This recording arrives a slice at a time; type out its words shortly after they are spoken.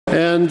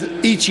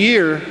And each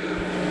year,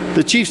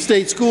 the chief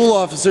state school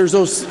officers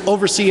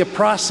oversee a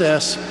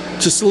process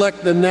to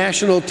select the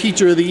National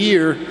Teacher of the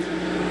Year,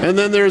 and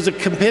then there's a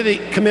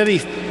committee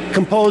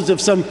composed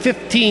of some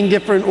 15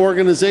 different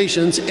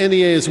organizations,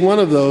 NEA is one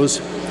of those,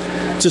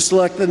 to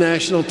select the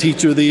National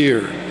Teacher of the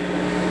Year.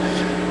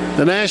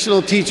 The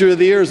National Teacher of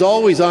the Year is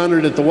always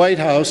honored at the White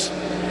House,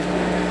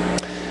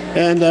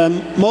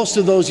 and most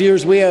of those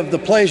years we have the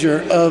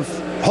pleasure of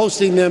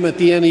hosting them at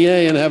the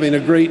NEA and having a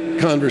great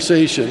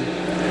conversation.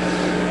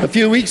 A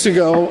few weeks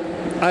ago,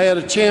 I had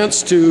a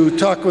chance to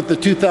talk with the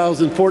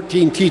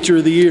 2014 Teacher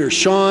of the Year,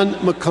 Sean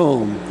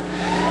McComb.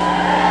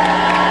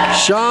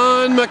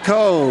 Sean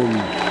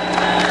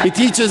McComb. He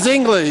teaches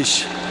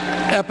English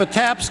at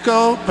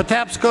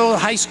Patapsco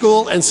High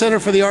School and Center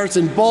for the Arts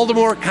in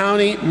Baltimore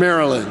County,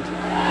 Maryland.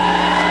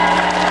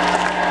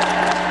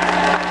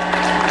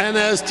 And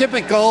as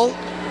typical,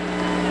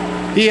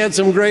 he had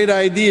some great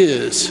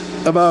ideas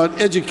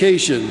about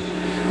education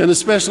and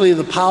especially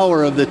the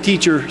power of the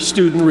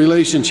teacher-student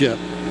relationship.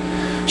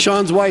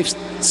 Sean's wife,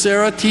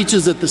 Sarah,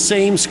 teaches at the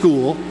same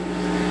school,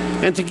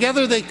 and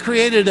together they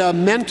created a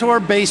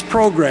mentor-based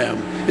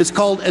program. It's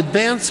called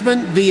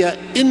Advancement via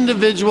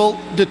Individual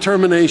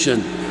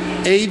Determination,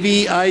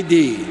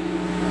 AVID.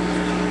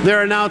 There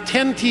are now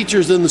 10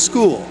 teachers in the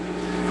school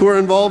who are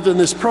involved in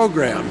this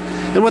program.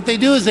 And what they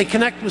do is they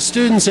connect with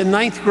students in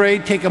 9th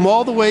grade, take them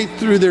all the way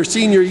through their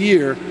senior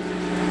year,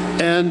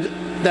 and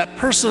that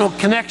personal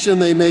connection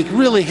they make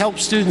really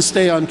helps students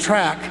stay on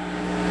track,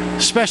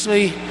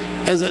 especially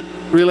as it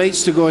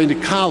relates to going to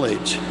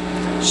college.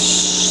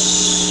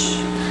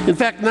 In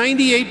fact,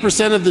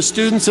 98% of the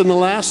students in the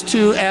last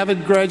 2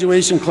 AVID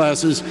graduation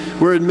classes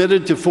were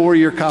admitted to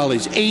 4-year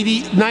college.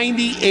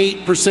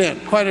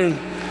 98%. Quite an...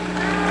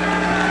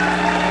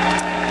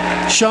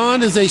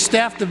 Sean is a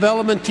staff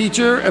development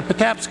teacher at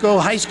Patapsco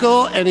High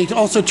School, and he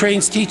also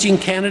trains teaching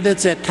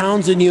candidates at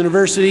Townsend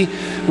University,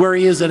 where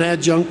he is an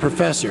adjunct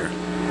professor.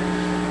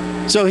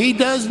 So he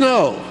does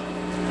know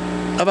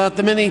about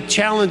the many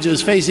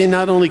challenges facing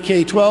not only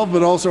K-12,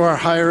 but also our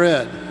higher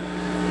ed.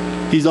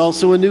 He's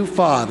also a new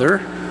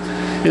father.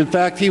 In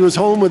fact, he was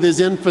home with his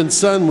infant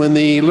son when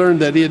he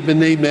learned that he had been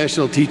named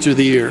National Teacher of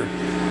the Year.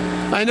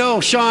 I know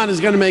Sean is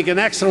going to make an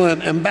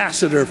excellent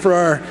ambassador for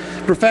our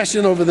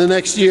profession over the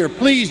next year.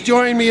 Please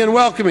join me in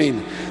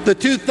welcoming the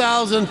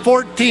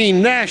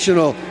 2014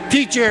 National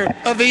Teacher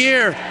of the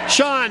Year,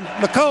 Sean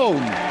McComb.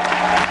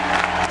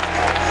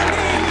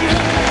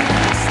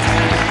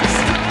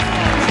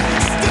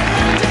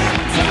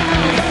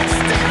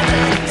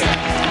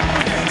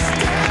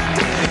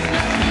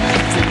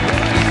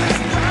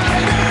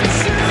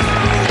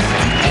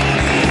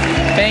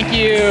 Thank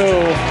you.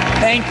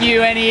 Thank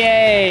you,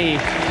 NEA.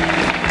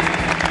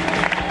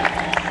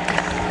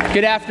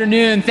 Good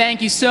afternoon.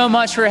 Thank you so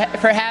much for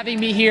having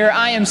me here.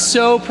 I am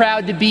so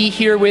proud to be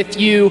here with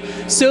you.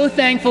 So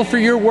thankful for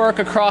your work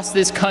across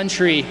this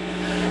country.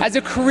 As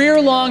a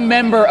career-long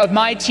member of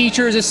my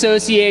Teachers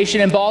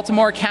Association in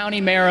Baltimore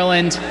County,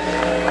 Maryland,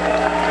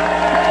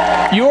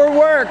 your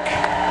work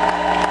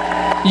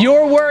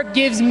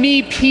gives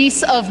me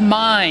peace of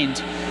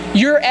mind.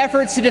 Your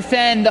efforts to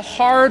defend the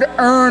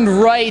hard-earned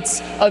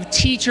rights of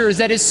teachers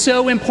that is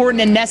so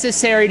important and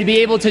necessary to be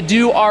able to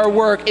do our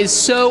work is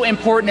so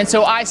important. And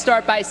so I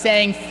start by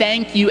saying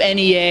thank you,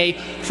 NEA,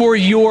 for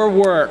your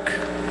work.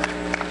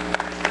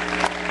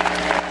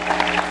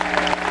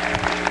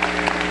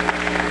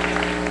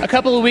 A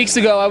couple of weeks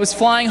ago, I was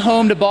flying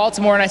home to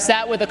Baltimore and I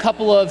sat with a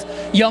couple of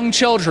young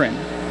children.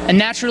 And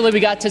naturally, we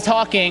got to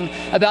talking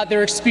about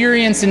their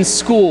experience in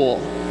school.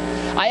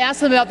 I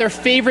asked them about their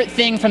favorite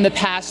thing from the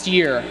past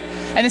year.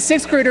 And the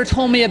 6th grader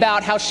told me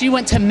about how she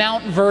went to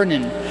Mount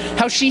Vernon,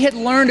 how she had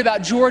learned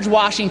about George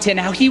Washington,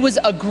 how he was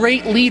a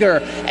great leader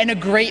and a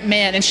great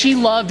man, and she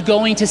loved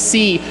going to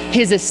see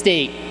his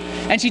estate.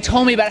 And she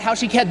told me about how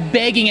she kept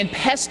begging and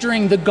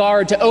pestering the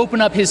guard to open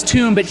up his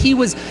tomb, but he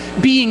was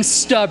being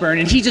stubborn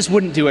and he just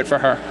wouldn't do it for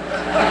her.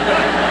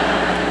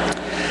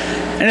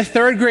 And a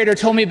 3rd grader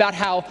told me about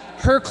how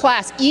her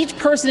class, each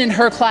person in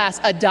her class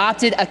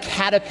adopted a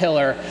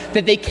caterpillar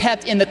that they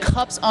kept in the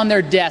cups on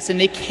their desks, and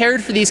they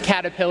cared for these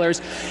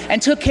caterpillars and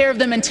took care of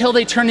them until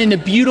they turned into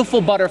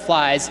beautiful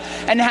butterflies,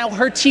 and how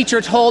her teacher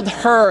told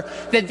her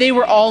that they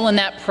were all in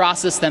that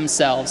process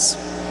themselves.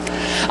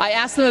 I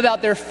asked them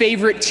about their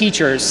favorite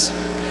teachers.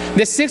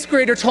 The 6th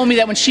grader told me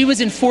that when she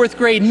was in 4th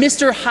grade,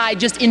 Mr. Hyde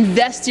just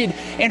invested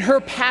in her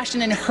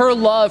passion and her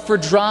love for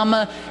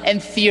drama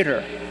and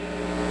theater.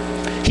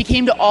 He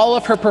came to all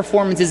of her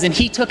performances and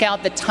he took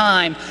out the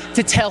time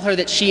to tell her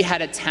that she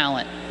had a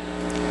talent.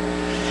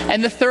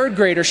 And the 3rd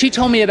grader, she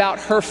told me about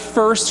her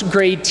 1st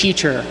grade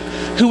teacher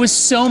who was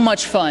so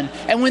much fun.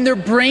 And when their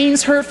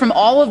brains hurt from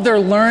all of their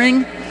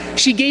learning,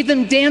 she gave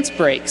them dance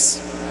breaks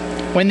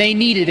when they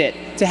needed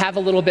it to have a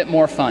little bit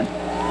more fun.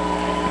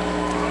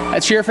 A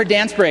cheer for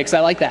dance breaks. I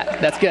like that.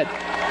 That's good.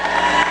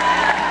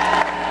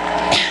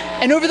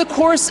 And over the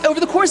course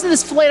of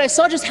this flight, I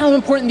saw just how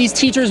important these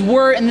teachers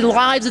were in the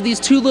lives of these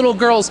two little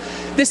girls.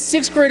 This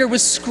sixth grader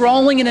was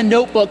scrawling in a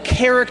notebook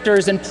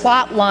characters and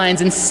plot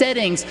lines and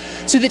settings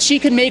so that she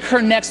could make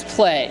her next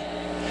play.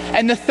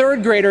 And the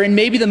third grader, and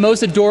maybe the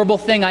most adorable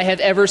thing I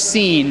have ever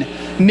seen,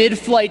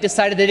 mid-flight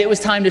decided that it was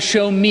time to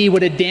show me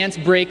what a dance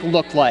break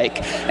looked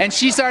like. And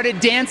she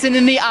started dancing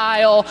in the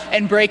aisle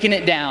and breaking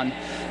it down.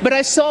 But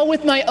I saw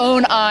with my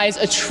own eyes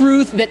a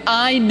truth that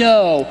I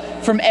know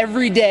from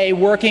every day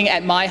working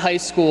at my high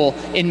school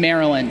in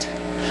Maryland.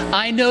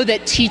 I know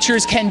that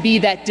teachers can be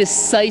that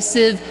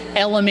decisive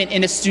element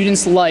in a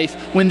student's life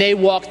when they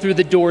walk through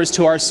the doors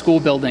to our school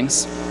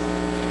buildings.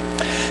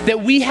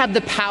 That we have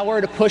the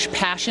power to push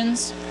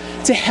passions,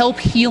 to help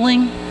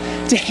healing,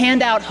 to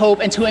hand out hope,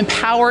 and to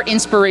empower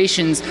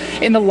inspirations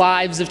in the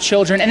lives of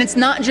children. And it's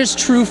not just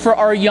true for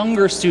our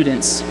younger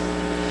students.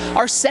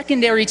 Our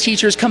secondary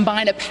teachers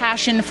combine a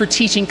passion for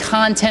teaching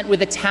content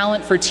with a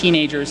talent for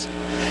teenagers.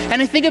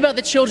 And I think about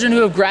the children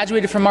who have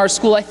graduated from our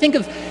school. I think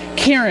of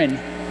Karen,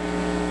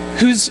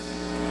 whose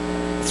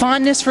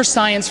fondness for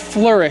science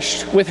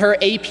flourished with her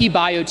AP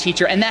bio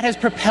teacher, and that has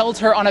propelled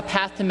her on a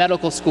path to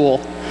medical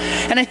school.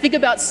 And I think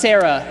about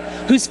Sarah,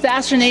 whose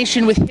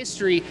fascination with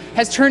history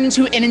has turned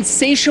into an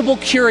insatiable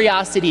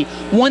curiosity,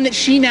 one that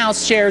she now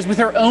shares with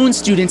her own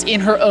students in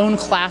her own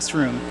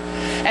classroom.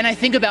 And I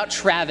think about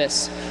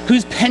Travis,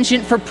 whose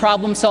penchant for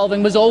problem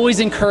solving was always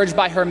encouraged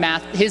by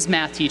his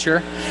math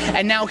teacher,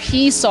 and now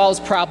he solves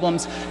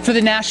problems for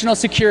the National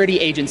Security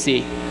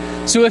Agency.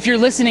 So if you're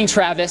listening,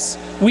 Travis,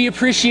 we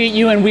appreciate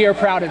you and we are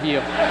proud of you.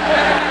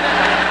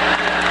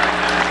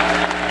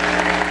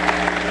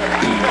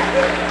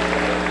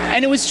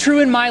 And it was true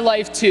in my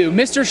life too.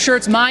 Mr.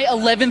 Schertz, my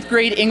 11th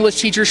grade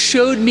English teacher,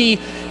 showed me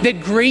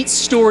that great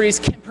stories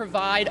can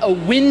provide a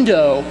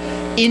window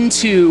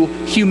into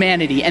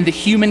humanity and the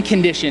human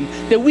condition,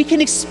 that we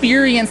can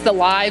experience the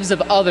lives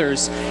of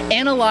others,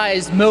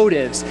 analyze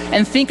motives,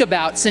 and think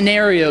about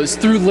scenarios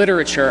through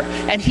literature.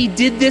 And he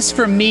did this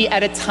for me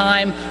at a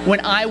time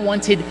when I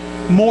wanted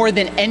more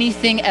than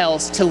anything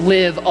else to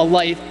live a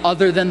life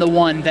other than the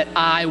one that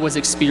I was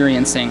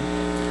experiencing.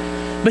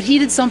 But he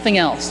did something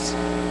else.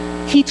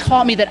 He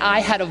taught me that I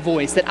had a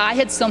voice, that I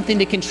had something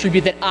to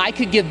contribute, that I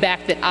could give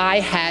back, that I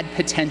had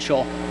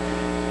potential.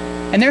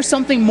 And there's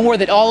something more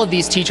that all of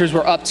these teachers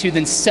were up to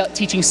than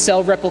teaching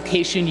cell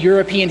replication,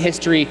 European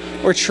history,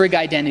 or trig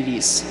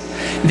identities.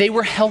 They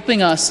were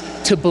helping us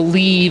to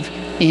believe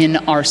in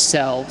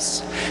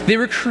ourselves. They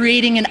were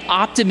creating an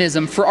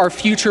optimism for our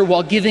future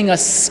while giving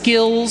us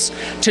skills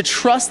to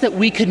trust that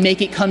we could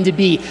make it come to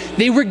be.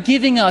 They were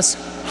giving us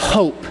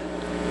hope.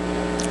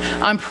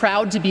 I'm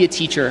proud to be a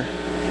teacher,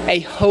 a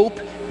hope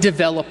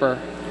developer.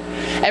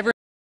 Ever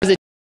since a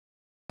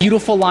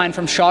beautiful line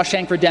from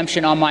Shawshank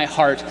Redemption on my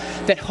heart,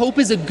 that hope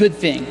is a good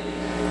thing,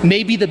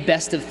 maybe the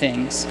best of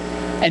things,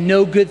 and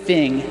no good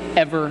thing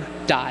ever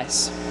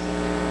dies.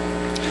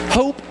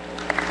 Hope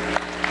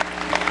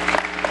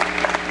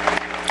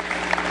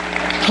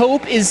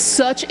is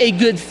such a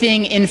good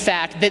thing, in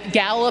fact, that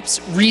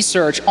Gallup's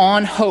research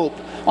on hope,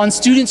 on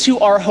students who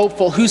are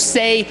hopeful, who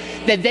say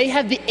that they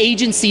have the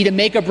agency to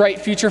make a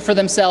bright future for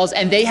themselves,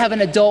 and they have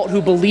an adult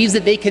who believes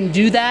that they can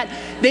do that,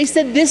 they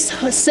said this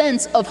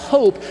sense of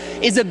hope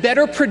is a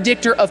better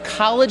predictor of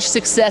college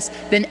success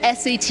than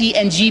SAT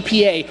and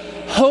GPA.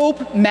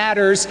 Hope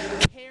matters,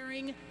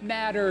 caring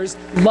matters,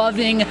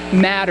 loving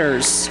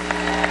matters.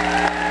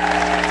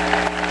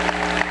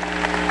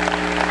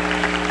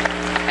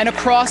 And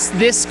across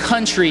this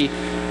country,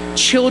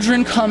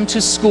 children come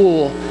to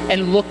school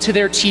and look to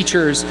their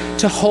teachers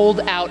to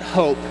hold out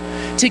hope,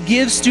 to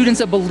give students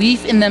a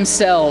belief in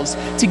themselves,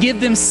 to give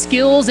them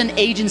skills and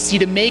agency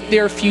to make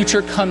their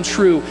future come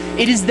true.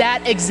 It is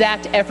that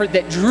exact effort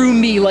that drew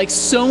me, like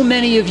so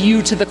many of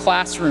you, to the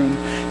classroom,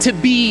 to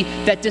be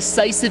that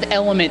decisive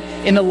element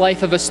in the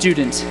life of a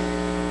student.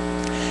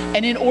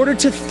 And in order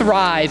to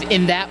thrive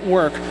in that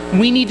work,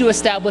 we need to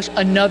establish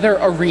another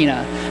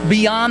arena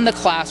beyond the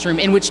classroom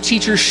in which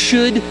teachers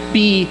should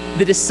be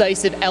the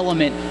decisive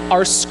element,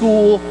 our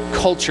school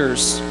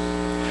cultures.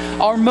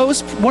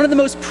 One of the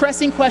most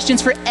pressing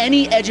questions for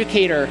any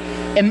educator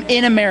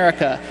in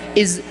America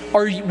is,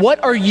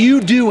 what are you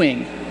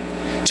doing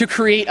to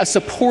create a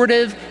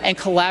supportive and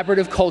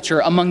collaborative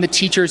culture among the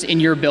teachers in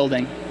your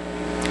building?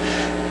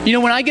 You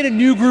know, when I get a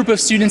new group of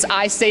students,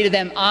 I say to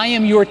them, I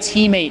am your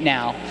teammate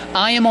now.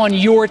 I am on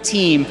your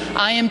team.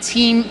 I am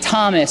Team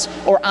Thomas,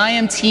 or I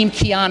am Team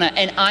Kiana,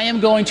 and I am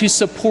going to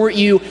support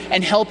you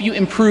and help you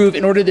improve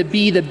in order to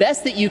be the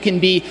best that you can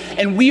be,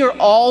 and we are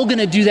all going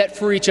to do that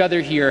for each other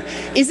here.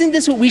 Isn't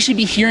this what we should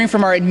be hearing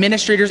from our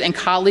administrators and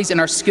colleagues in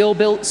our school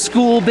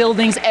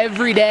buildings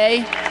every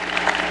day?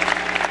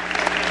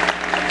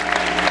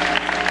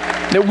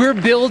 That we're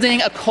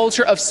building a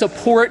culture of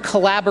support,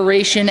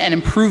 collaboration, and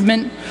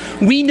improvement.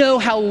 We know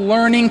how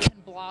learning can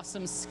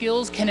blossom,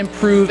 skills can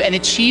improve, and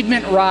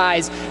achievement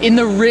rise in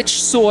the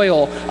rich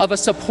soil of a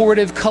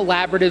supportive,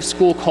 collaborative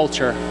school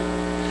culture.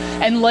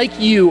 And like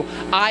you,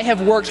 I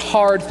have worked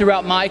hard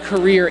throughout my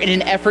career in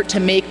an effort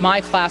to make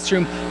my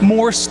classroom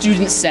more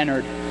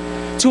student-centered.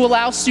 to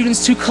allow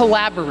students to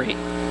collaborate,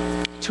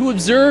 to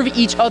observe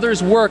each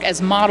other's work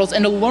as models,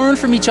 and to learn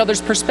from each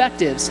other's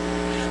perspectives.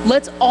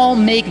 Let's all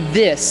make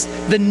this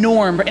the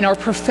norm in our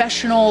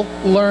professional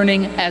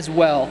learning as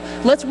well.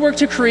 Let's work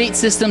to create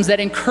systems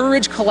that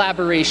encourage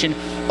collaboration,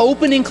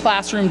 opening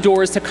classroom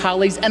doors to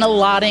colleagues and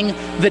allotting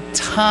the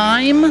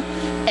time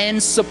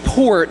and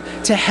support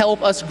to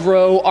help us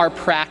grow our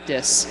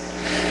practice.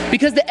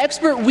 Because the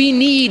expert we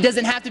need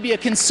doesn't have to be a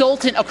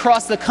consultant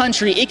across the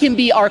country. It can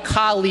be our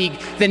colleague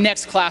the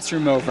next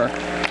classroom over.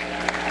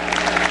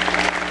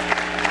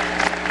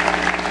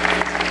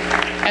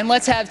 And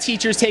let's have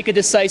teachers take a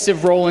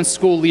decisive role in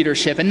school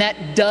leadership. And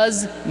that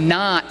does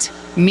not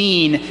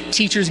mean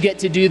teachers get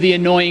to do the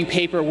annoying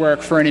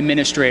paperwork for an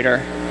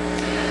administrator,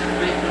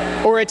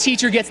 or a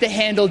teacher gets to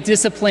handle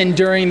discipline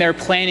during their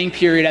planning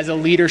period as a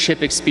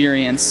leadership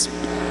experience.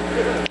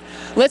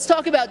 Let's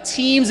talk about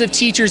teams of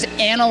teachers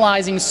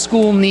analyzing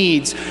school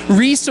needs,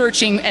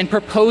 researching and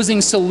proposing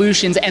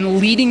solutions, and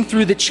leading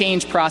through the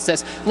change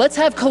process. Let's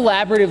have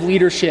collaborative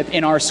leadership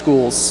in our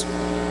schools.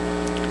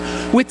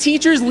 With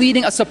teachers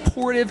leading a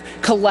supportive,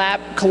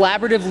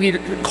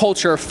 collaborative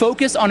culture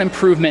focused on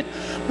improvement,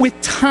 with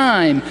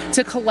time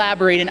to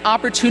collaborate and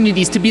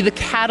opportunities to be the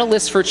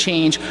catalyst for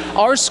change,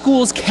 our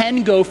schools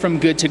can go from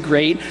good to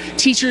great.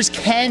 Teachers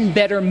can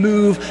better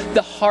move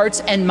the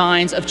hearts and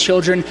minds of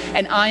children,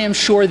 and I am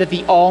sure that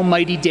the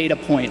almighty data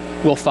point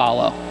will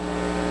follow.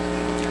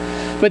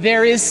 But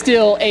there is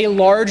still a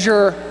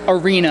larger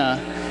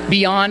arena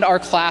beyond our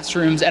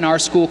classrooms and our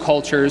school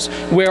cultures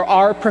where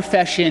our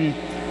profession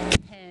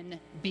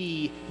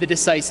be the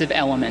decisive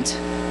element.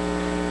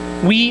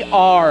 We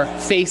are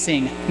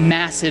facing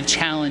massive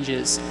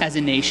challenges as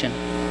a nation.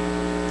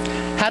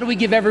 How do we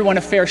give everyone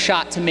a fair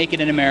shot to make it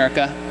in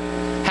America?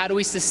 How do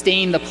we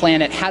sustain the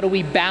planet? How do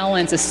we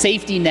balance a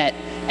safety net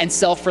and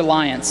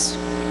self-reliance?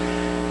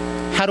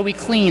 How do we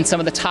clean some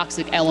of the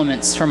toxic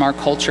elements from our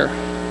culture?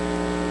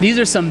 These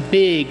are some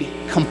big,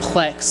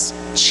 complex,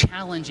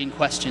 challenging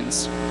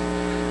questions.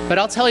 But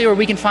I'll tell you where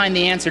we can find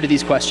the answer to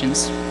these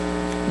questions.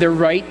 They're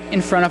right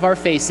in front of our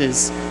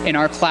faces in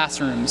our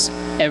classrooms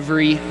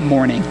every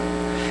morning.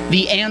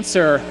 The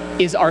answer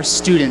is our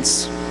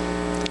students.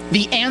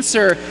 The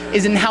answer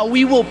is in how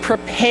we will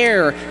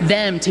prepare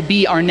them to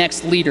be our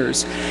next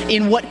leaders,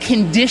 in what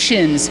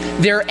conditions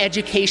their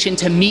education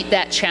to meet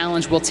that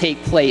challenge will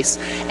take place,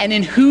 and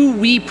in who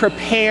we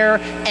prepare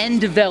and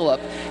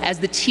develop as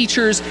the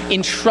teachers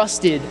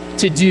entrusted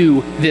to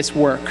do this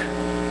work.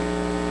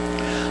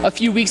 A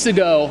few weeks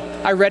ago,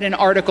 I read an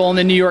article in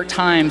the New York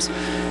Times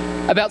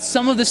about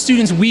some of the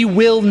students we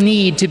will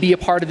need to be a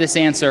part of this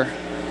answer.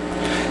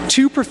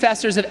 Two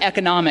professors of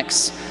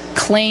economics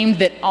claimed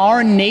that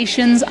our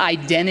nation's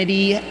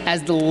identity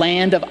as the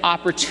land of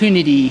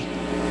opportunity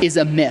is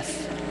a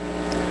myth.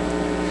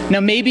 Now,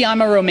 maybe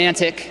I'm a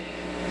romantic.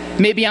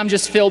 Maybe I'm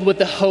just filled with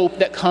the hope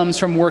that comes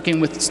from working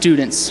with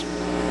students.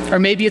 Or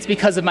maybe it's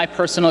because of my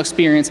personal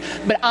experience.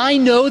 But I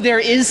know there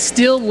is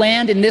still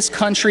land in this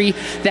country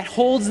that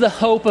holds the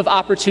hope of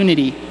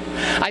opportunity.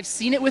 I've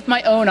seen it with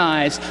my own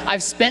eyes.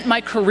 I've spent my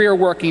career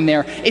working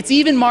there. It's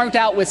even marked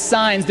out with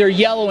signs. They're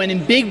yellow, and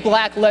in big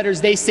black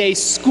letters they say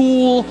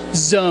school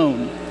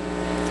zone.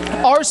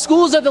 Our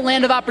schools are the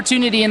land of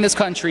opportunity in this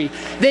country.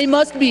 They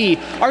must be.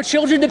 Our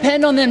children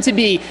depend on them to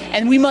be,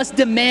 and we must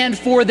demand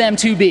for them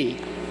to be.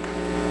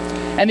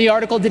 And the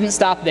article didn't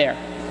stop there.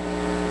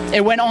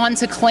 It went on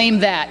to claim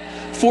that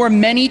for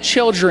many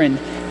children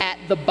at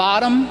the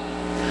bottom,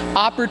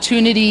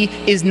 opportunity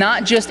is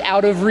not just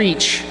out of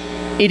reach,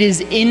 it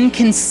is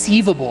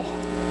inconceivable.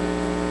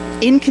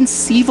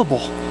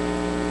 Inconceivable.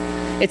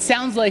 It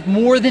sounds like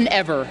more than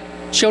ever,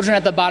 children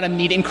at the bottom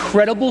need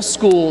incredible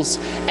schools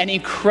and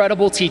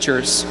incredible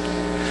teachers.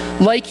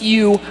 Like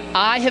you,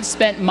 I have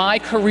spent my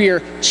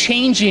career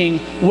changing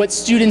what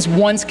students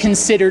once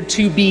considered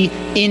to be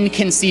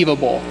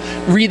inconceivable.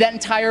 Read that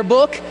entire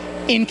book,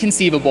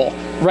 inconceivable.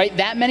 Write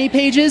that many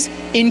pages,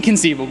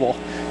 inconceivable.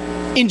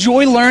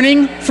 Enjoy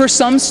learning, for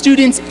some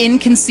students,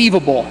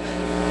 inconceivable.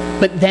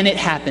 But then it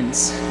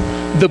happens.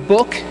 The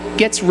book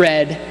gets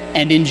read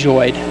and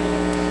enjoyed.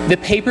 The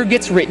paper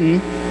gets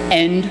written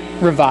and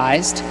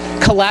revised.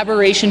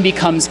 Collaboration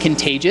becomes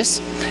contagious.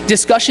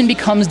 Discussion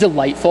becomes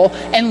delightful.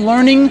 And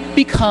learning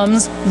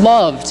becomes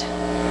loved.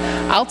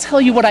 I'll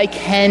tell you what I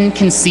can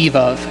conceive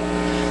of.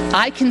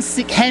 I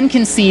can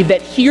conceive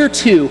that here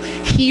too,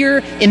 here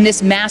in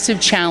this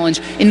massive challenge,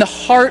 in the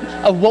heart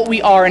of what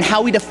we are and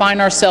how we define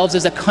ourselves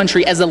as a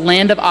country, as a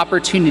land of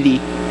opportunity,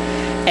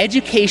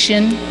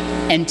 education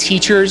and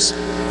teachers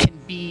can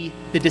be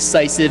the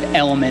decisive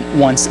element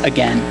once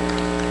again.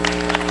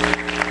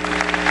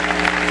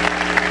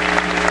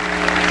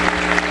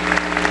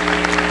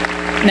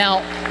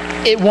 Now,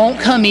 it won't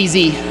come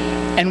easy,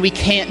 and we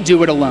can't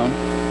do it alone.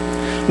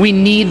 We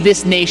need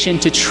this nation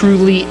to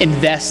truly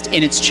invest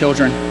in its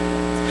children.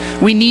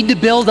 We need to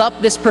build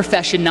up this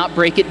profession, not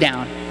break it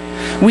down.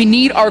 We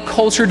need our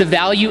culture to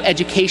value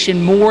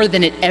education more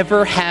than it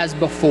ever has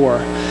before.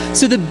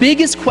 So the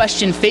biggest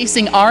question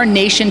facing our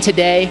nation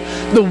today,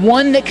 the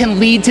one that can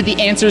lead to the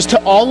answers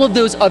to all of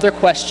those other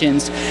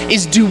questions,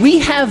 is do we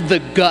have the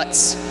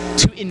guts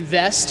to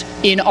invest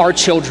in our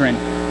children?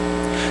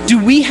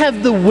 Do we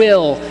have the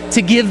will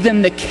to give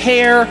them the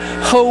care,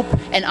 hope,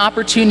 and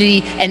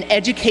opportunity and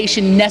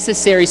education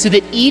necessary so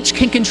that each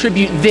can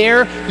contribute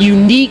their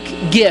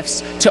unique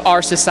gifts to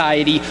our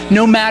society,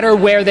 no matter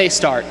where they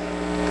start?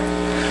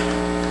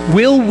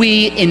 Will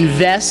we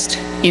invest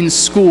in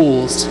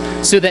schools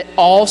so that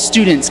all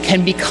students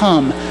can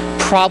become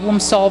problem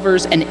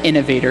solvers and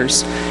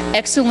innovators,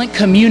 excellent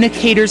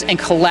communicators and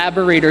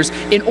collaborators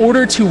in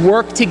order to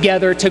work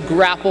together to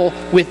grapple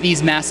with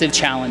these massive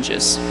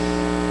challenges?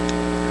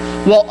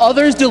 While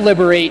others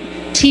deliberate,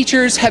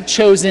 teachers have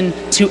chosen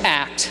to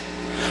act.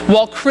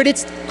 While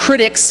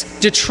critics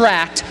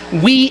detract,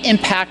 we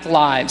impact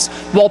lives.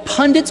 While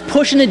pundits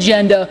push an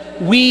agenda,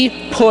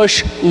 we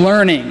push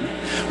learning.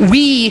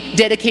 We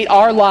dedicate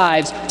our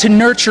lives to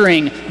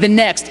nurturing the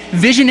next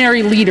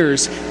visionary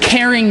leaders,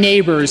 caring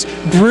neighbors,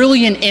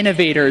 brilliant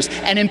innovators,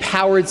 and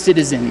empowered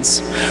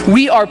citizens.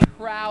 We are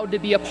proud to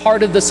be a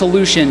part of the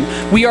solution.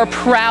 We are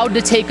proud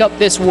to take up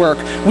this work.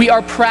 We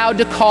are proud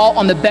to call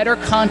on the better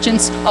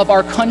conscience of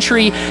our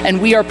country,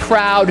 and we are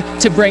proud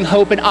to bring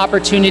hope and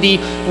opportunity.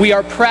 We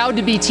are proud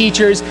to be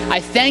teachers. I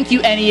thank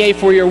you, NEA,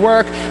 for your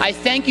work. I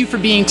thank you for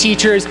being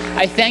teachers.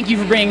 I thank you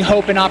for bringing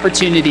hope and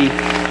opportunity.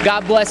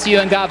 God bless you,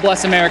 and God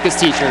bless America's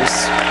teachers.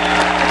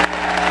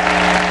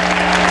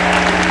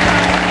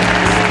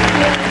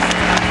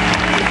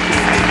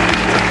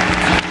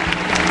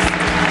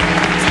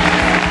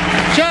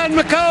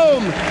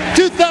 McComb,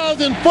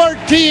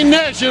 2014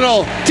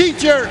 National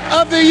Teacher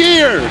of the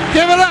Year.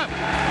 Give it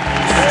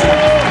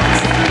up.